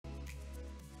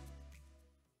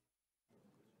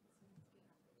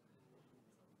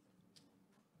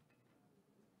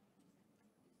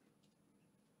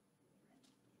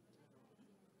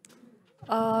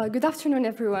Good afternoon,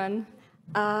 everyone.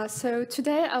 So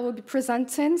today I will be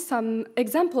presenting some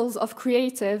examples of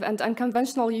creative and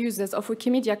unconventional uses of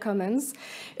Wikimedia Commons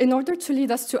in order to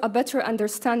lead us to a better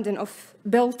understanding of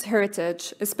built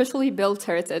heritage, especially built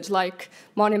heritage like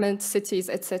monuments, cities,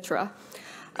 etc.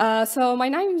 So my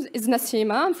name is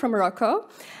Nassima, I'm from Morocco,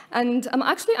 and I'm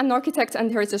actually an architect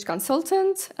and heritage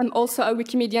consultant. I'm also a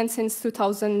Wikimedian since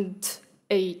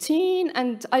 2018,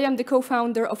 and I am the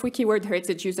co-founder of Wiki World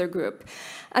Heritage user group.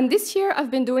 And this year I've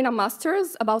been doing a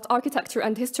master's about architecture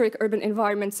and historic urban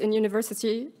environments in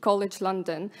University College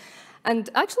London. And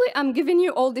actually I'm giving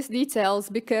you all these details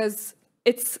because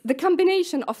it's the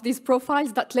combination of these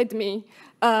profiles that led me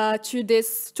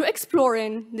to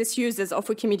exploring these uses of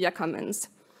Wikimedia Commons.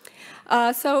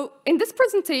 So in this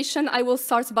presentation, I will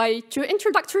start by 2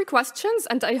 introductory questions,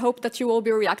 and I hope that you will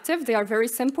be reactive. They are very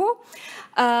simple.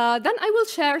 Then I will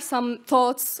share some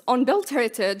thoughts on built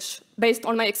heritage based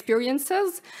on my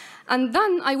experiences. And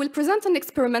then I will present an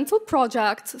experimental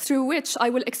project through which I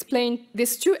will explain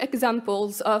these 2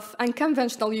 examples of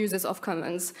unconventional uses of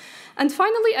commons. And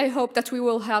finally, I hope that we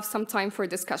will have some time for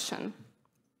discussion.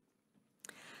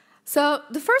 So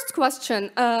the first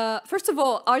question, first of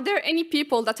all, are there any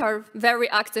people that are very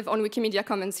active on Wikimedia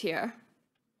Commons here?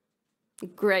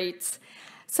 Great.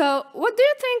 So what do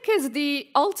you think is the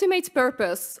ultimate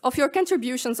purpose of your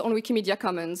contributions on Wikimedia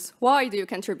Commons? Why do you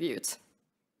contribute?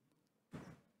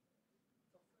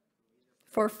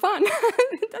 For fun.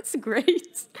 That's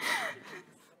great.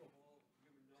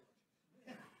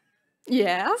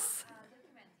 Yes.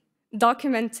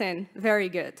 Documenting. Very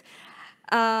good.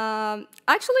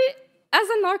 Actually, as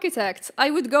an architect,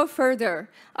 I would go further.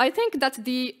 I think that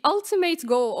the ultimate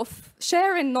goal of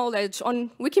sharing knowledge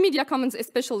on Wikimedia Commons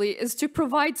especially is to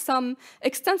provide some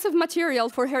extensive material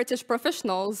for heritage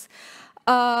professionals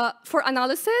for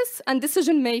analysis and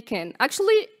decision-making.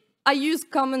 Actually, I use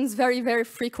Commons very, very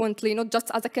frequently, not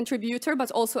just as a contributor,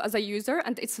 but also as a user,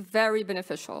 and it's very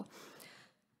beneficial.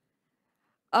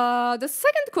 The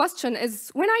second question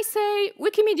is, when I say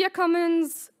Wikimedia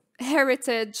Commons,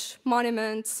 heritage,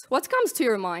 monuments, what comes to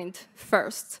your mind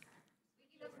first?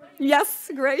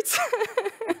 Yes, great.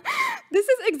 This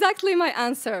is exactly my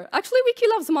answer. Actually, Wiki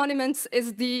Loves Monuments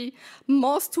is the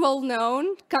most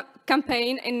well-known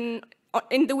campaign in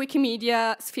the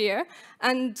Wikimedia sphere,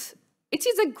 and it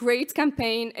is a great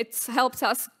campaign. It helps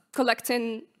us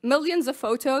collecting millions of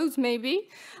photos, maybe,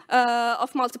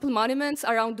 of multiple monuments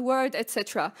around the world,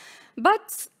 etc.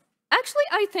 But actually,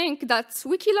 I think that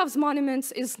Wiki Loves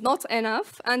Monuments is not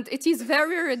enough, and it is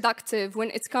very reductive when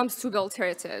it comes to built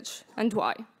heritage, and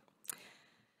why.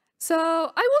 So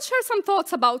I will share some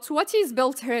thoughts about what is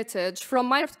built heritage from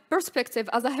my perspective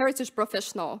as a heritage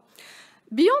professional.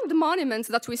 Beyond the monuments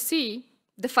that we see,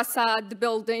 the facade, the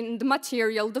building, the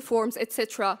material, the forms,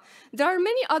 etc., there are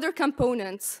many other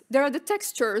components. There are the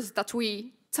textures that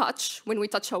we touch when we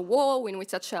touch a wall, when we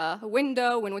touch a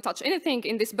window, when we touch anything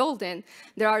in this building.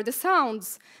 There are the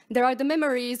sounds, there are the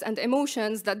memories and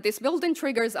emotions that this building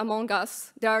triggers among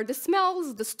us. There are the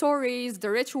smells, the stories, the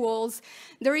rituals.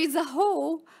 There is a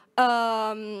whole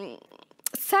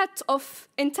set of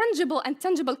intangible and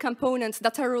tangible components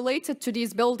that are related to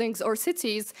these buildings or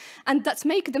cities and that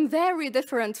make them very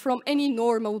different from any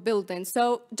normal building.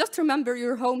 So just remember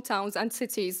your hometowns and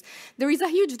cities. There is a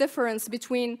huge difference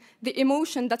between the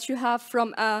emotion that you have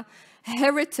from a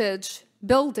heritage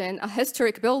building, a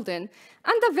historic building,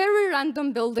 and a very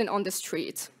random building on the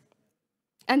street.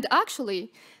 And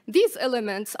actually, these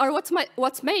elements are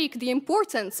what make the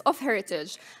importance of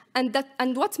heritage and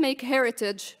what make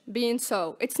heritage being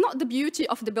so. It's not the beauty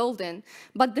of the building,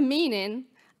 but the meaning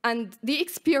and the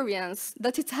experience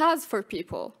that it has for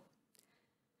people.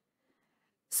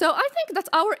 So I think that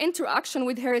our interaction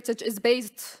with heritage is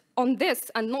based on this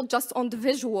and not just on the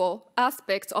visual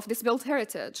aspects of this built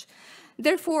heritage.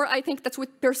 Therefore, I think that we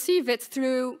perceive it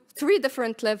through 3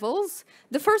 different levels.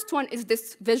 The first one is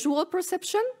this visual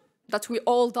perception that we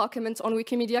all document on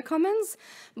Wikimedia Commons.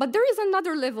 But there is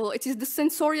another level. It is the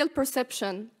sensorial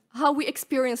perception, how we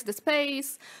experience the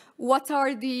space, what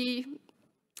are the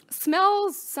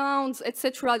smells, sounds,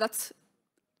 etc., that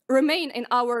remain in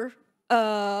our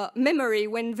memory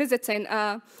when visiting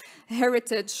a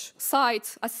heritage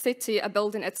site, a city, a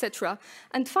building, etc.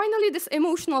 And finally, this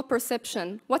emotional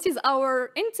perception. What is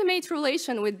our intimate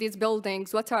relation with these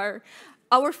buildings? What are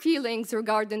our feelings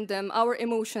regarding them, our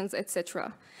emotions,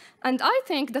 etc. And I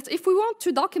think that if we want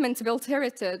to document built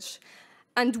heritage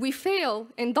and we fail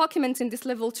in documenting this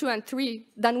level 2 and 3,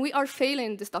 then we are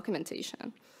failing this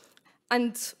documentation.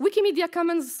 And Wikimedia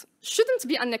Commons shouldn't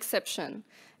be an exception.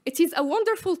 It is a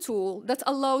wonderful tool that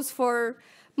allows for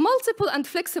multiple and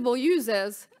flexible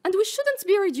uses, and we shouldn't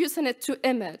be reducing it to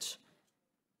image.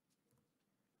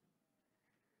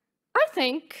 I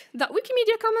think that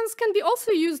Wikimedia Commons can be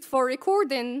also used for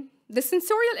recording the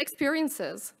sensorial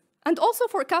experiences and also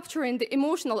for capturing the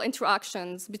emotional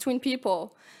interactions between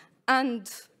people and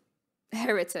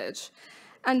heritage.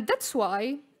 And that's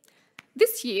why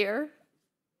this year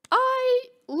I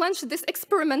launched this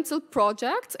experimental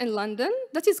project in London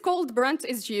that is called Brent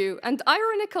Is You. And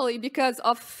ironically, because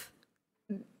of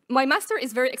my master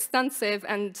is very extensive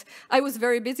and I was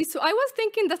very busy, so I was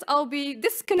thinking that I'll be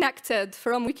disconnected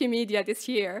from Wikimedia this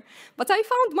year. But I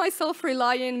found myself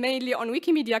relying mainly on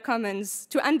Wikimedia Commons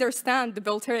to understand the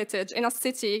built heritage in a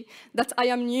city that I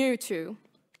am new to.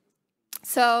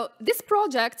 So this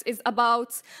project is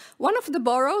about one of the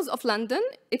boroughs of London.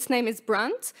 Its name is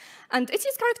Brent, and it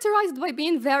is characterized by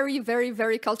being very, very,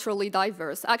 very culturally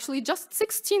diverse. Actually, just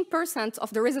 16%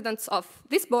 of the residents of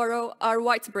this borough are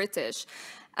white British,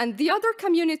 and the other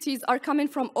communities are coming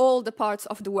from all the parts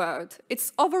of the world.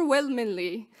 It's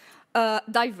overwhelmingly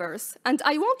diverse, and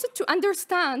I wanted to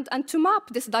understand and to map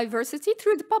this diversity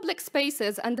through the public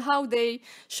spaces and how they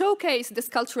showcase these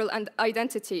cultural and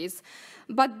identities.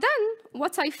 But then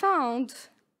what I found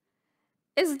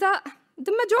is that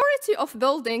the majority of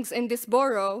buildings in this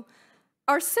borough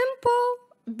are simple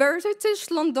British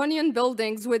Londonian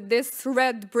buildings with this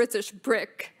red British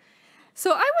brick.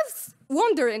 So I was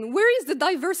wondering, where is the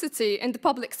diversity in the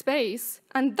public space?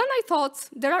 And then I thought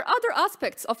there are other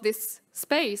aspects of this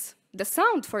space, the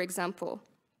sound, for example.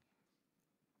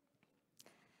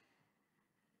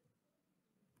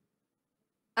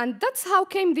 And that's how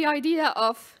came the idea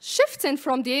of shifting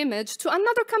from the image to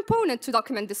another component to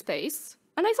document the space.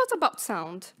 And I thought about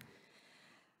sound.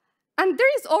 And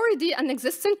there is already an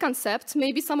existing concept,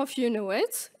 maybe some of you know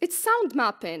it. It's sound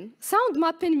mapping. Sound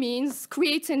mapping means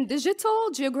creating digital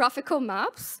geographical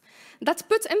maps that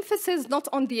put emphasis not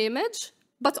on the image,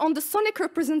 but on the sonic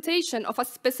representation of a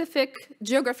specific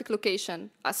geographic location,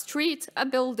 a street, a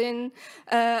building,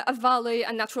 a valley,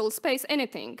 a natural space,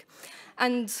 anything.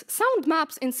 And sound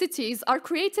maps in cities are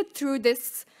created through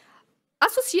this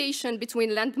association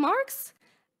between landmarks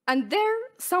and their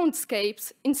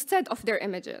soundscapes instead of their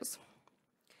images.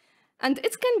 And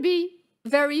it can be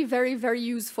very, very, very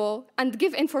useful and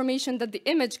give information that the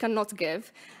image cannot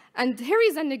give. And here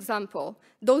is an example.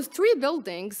 Those three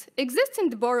buildings exist in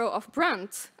the borough of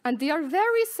Brent, and they are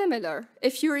very similar.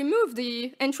 If you remove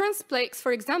the entrance plaques,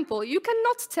 for example, you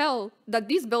cannot tell that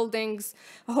these buildings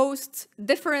host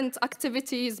different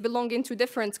activities belonging to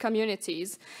different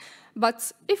communities.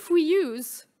 But if we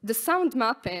use the sound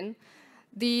mapping,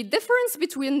 the difference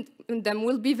between them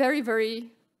will be very,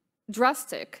 very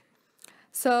drastic.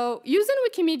 So using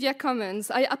Wikimedia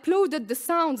Commons, I uploaded the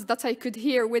sounds that I could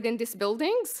hear within these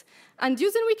buildings. And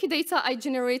using Wikidata, I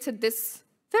generated this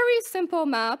very simple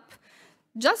map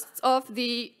just of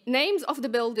the names of the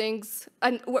buildings,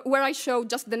 and where I showed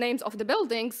just the names of the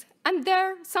buildings and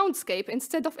their soundscape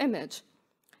instead of image.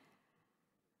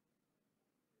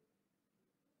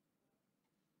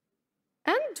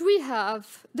 And we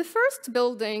have the first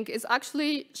building is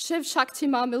actually Shiv Shakti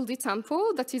Ma Mildi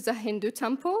Temple, that is a Hindu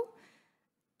temple.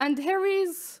 And here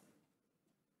is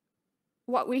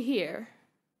what we hear.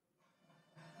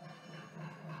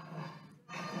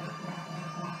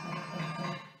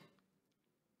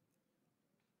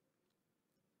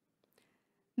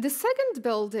 The second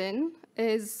building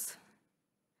is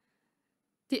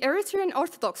the Eritrean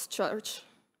Orthodox Church.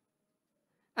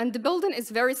 And the building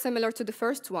is very similar to the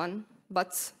first one,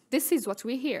 but this is what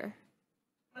we hear.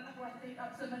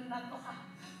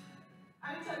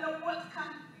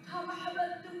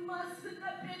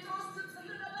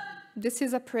 This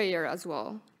is a prayer as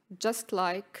well, just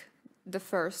like the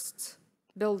first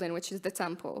building, which is the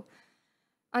temple.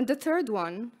 And the third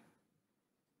one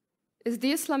is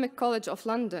the Islamic College of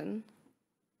London.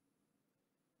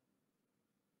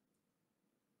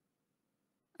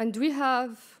 And we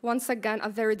have, once again, a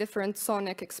very different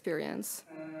sonic experience.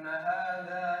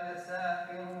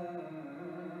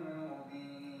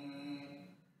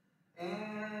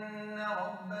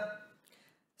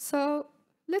 So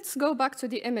let's go back to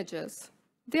the images.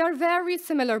 They are very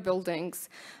similar buildings,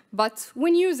 but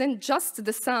when using just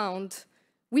the sound,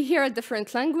 we hear a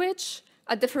different language,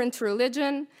 a different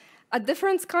religion, a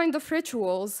different kind of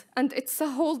rituals, and it's a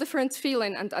whole different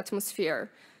feeling and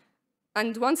atmosphere.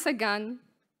 And once again,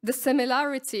 the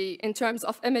similarity in terms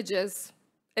of images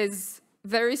is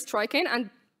very striking and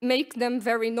make them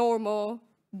very normal,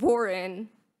 boring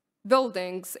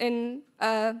buildings in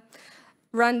a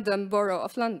random borough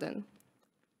of London.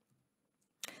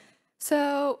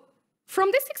 So From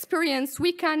this experience,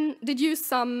 we can deduce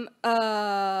some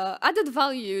added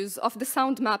values of the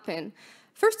sound mapping.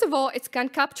 First of all, it can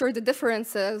capture the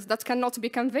differences that cannot be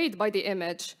conveyed by the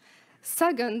image.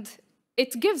 Second,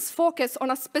 it gives focus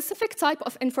on a specific type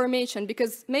of information,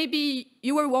 because maybe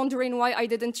you were wondering why I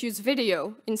didn't use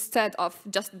video instead of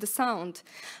just the sound.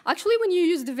 Actually, when you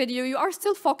use the video, you are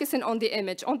still focusing on the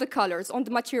image, on the colors, on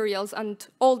the materials, and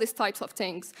all these types of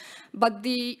things. But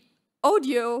the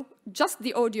audio, just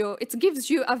the audio, it gives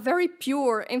you a very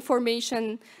pure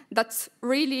information that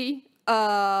really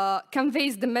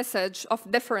conveys the message of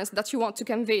difference that you want to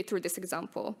convey through this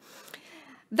example.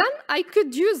 Then I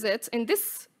could use it in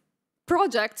this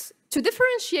project to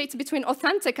differentiate between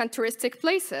authentic and touristic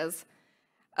places.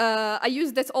 I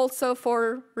used it also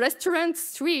for restaurants,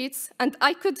 streets, and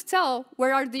I could tell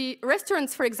where are the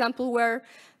restaurants, for example, where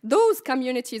those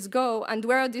communities go, and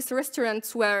where are these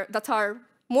restaurants that are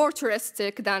more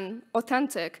touristic than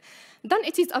authentic. Then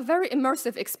it is a very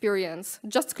immersive experience.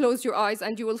 Just close your eyes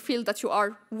and you will feel that you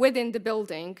are within the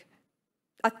building,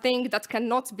 a thing that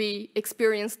cannot be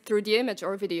experienced through the image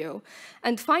or video.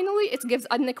 And finally, it gives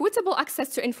unequitable access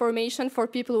to information for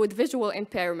people with visual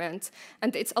impairment,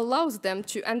 and it allows them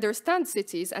to understand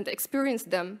cities and experience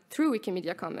them through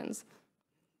Wikimedia Commons.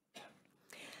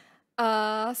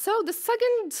 So the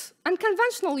second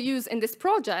unconventional use in this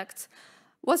project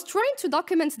was trying to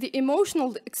document the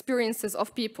emotional experiences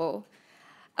of people.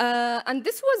 And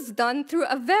this was done through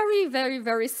a very, very,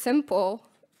 very simple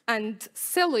and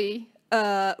silly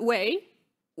way,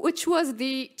 which was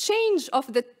the change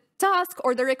of the task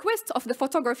or the request of the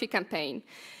photography campaign.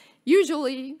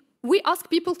 Usually, we ask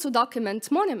people to document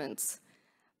monuments.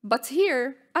 But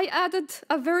here, I added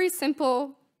a very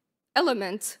simple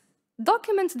element.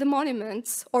 Document the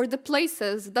monuments or the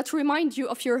places that remind you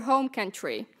of your home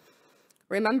country,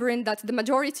 remembering that the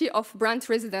majority of Brant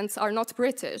residents are not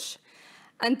British.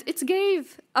 And it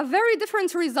gave a very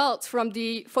different result from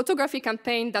the photography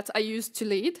campaign that I used to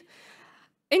lead.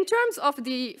 In terms of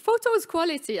the photos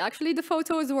quality, actually the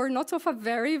photos were not of a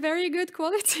very, very good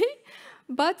quality,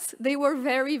 but they were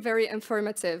very, very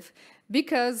informative,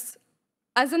 because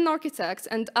as an architect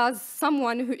and as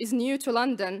someone who is new to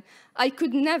London, I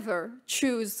could never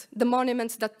choose the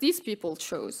monuments that these people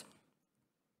chose.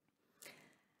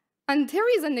 And here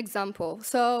is an example.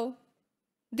 So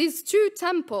these two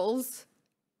temples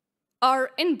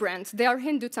are in Brent. They are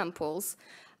Hindu temples.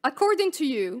 According to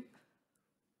you,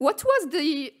 what was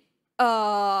the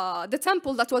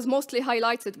temple that was mostly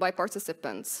highlighted by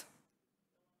participants?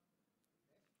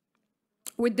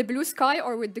 With the blue sky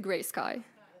or with the gray sky?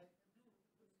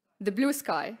 The blue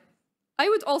sky. I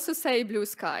would also say blue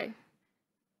sky,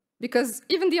 because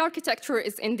even the architecture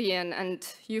is Indian and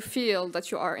you feel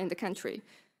that you are in the country.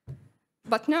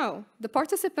 But no, the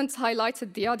participants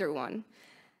highlighted the other one.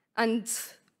 And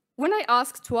when I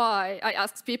asked why, I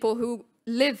asked people who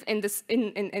live in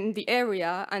the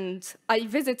area, and I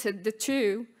visited the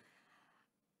two,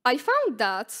 I found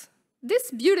that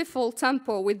this beautiful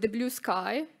temple with the blue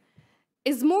sky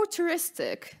is more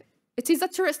touristic. It is a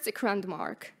touristic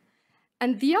landmark.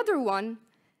 And the other one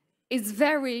is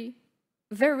very,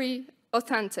 very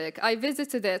authentic. I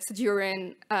visited it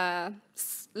during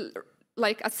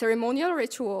like a ceremonial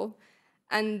ritual,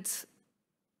 and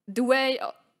the way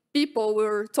people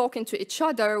were talking to each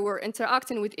other, were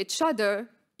interacting with each other,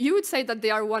 you would say that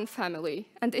they are one family.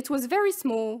 And it was very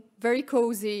small, very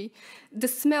cozy. The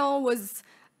smell was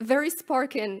very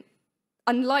sparkling,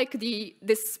 unlike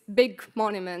this big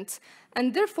monument.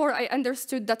 And therefore, I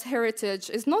understood that heritage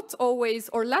is not always,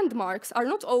 or landmarks are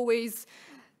not always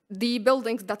the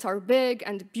buildings that are big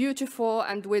and beautiful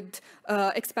and with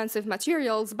expensive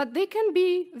materials, but they can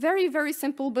be very, very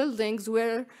simple buildings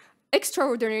where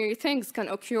extraordinary things can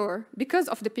occur because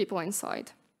of the people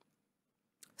inside.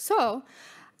 So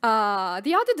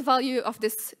the added value of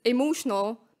this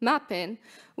emotional mapping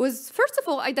was, first of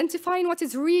all, identifying what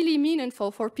is really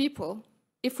meaningful for people.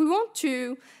 If we want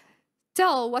to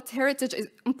tell what heritage is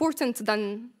important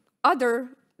than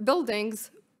other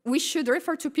buildings, we should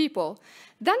refer to people.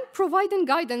 Then providing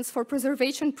guidance for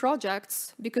preservation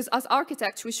projects, because as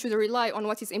architects, we should rely on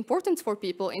what is important for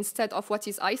people instead of what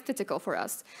is aesthetical for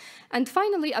us. And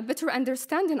finally, a better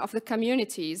understanding of the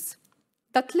communities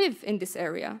that live in this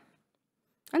area.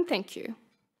 And thank you.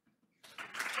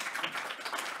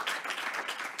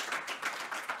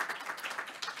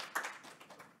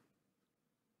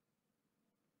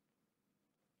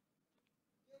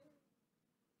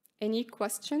 Any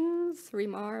questions,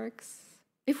 remarks?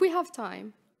 If we have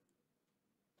time.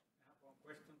 I have one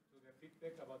question to the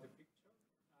feedback about the picture.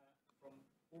 From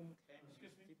whom came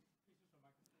this?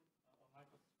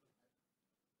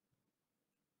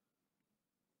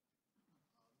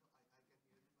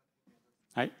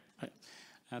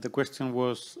 The question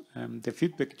was the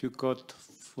feedback you got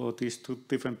for these two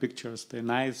different pictures, the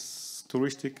nice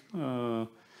touristic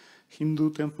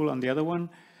Hindu temple and the other one.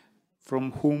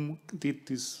 From whom did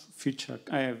this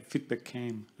feedback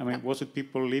came? I mean, was it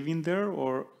people living there,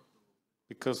 or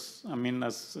because, I mean,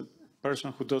 as a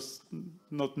person who does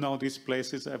not know these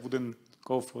places, I wouldn't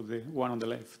go for the one on the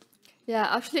left. Yeah,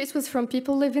 actually it was from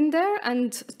people living there,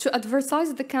 and to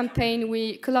advertise the campaign,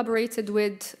 we collaborated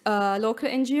with local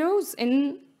NGOs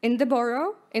in the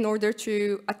borough in order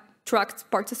to attract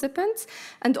participants.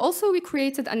 And also we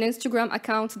created an Instagram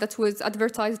account that was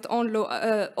advertised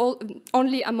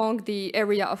only among the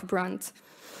area of Brand.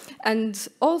 And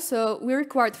also we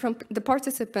required from the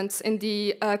participants in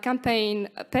the campaign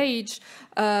page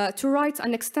to write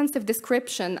an extensive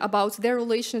description about their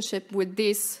relationship with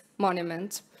this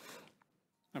monument.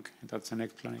 Okay, that's an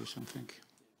explanation, thank you.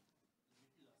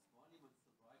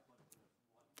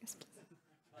 Yes, please.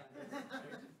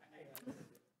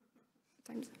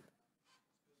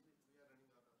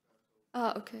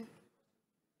 Okay.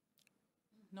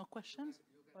 No questions?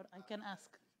 Or I can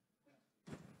ask.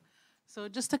 So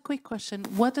just a quick question.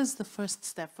 What is the first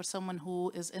step for someone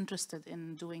who is interested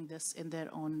in doing this in their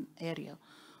own area?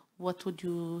 What would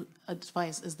you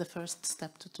advise is the first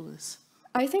step to do this?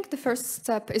 I think the first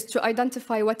step is to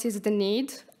identify what is the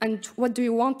need and what do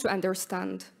you want to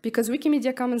understand. Because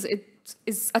Wikimedia Commons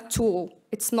is a tool,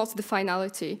 it's not the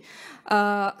finality.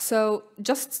 So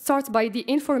just start by the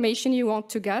information you want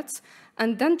to get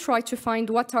and then try to find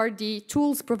what are the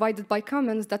tools provided by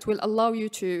Commons that will allow you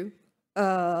to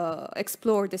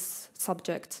explore this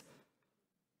subject.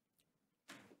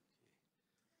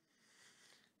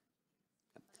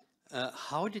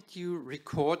 How did you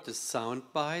record the sound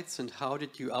bites and how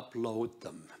did you upload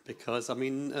them? Because, I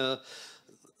mean,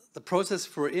 the process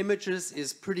for images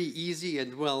is pretty easy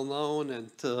and well known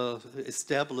and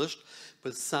established,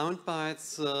 but sound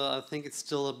bites, I think it's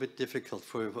still a bit difficult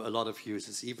for a lot of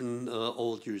users, even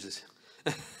old users.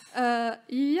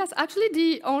 Yes, actually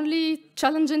the only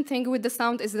challenging thing with the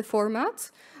sound is the format.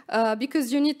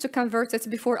 Because you need to convert it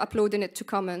before uploading it to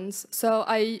Commons. So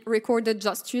I recorded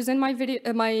just using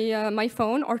my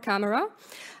phone or camera.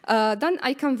 Then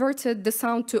I converted the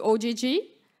sound to OGG,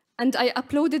 and I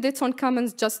uploaded it on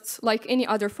Commons just like any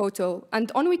other photo. And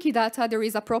on Wikidata, there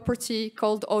is a property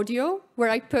called audio, where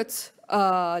I put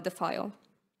the file.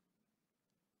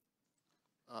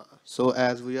 So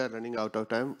as we are running out of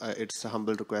time, it's a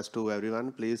humble request to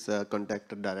everyone, please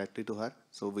contact directly to her.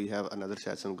 So we have another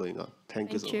session going on.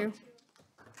 Thank you so much.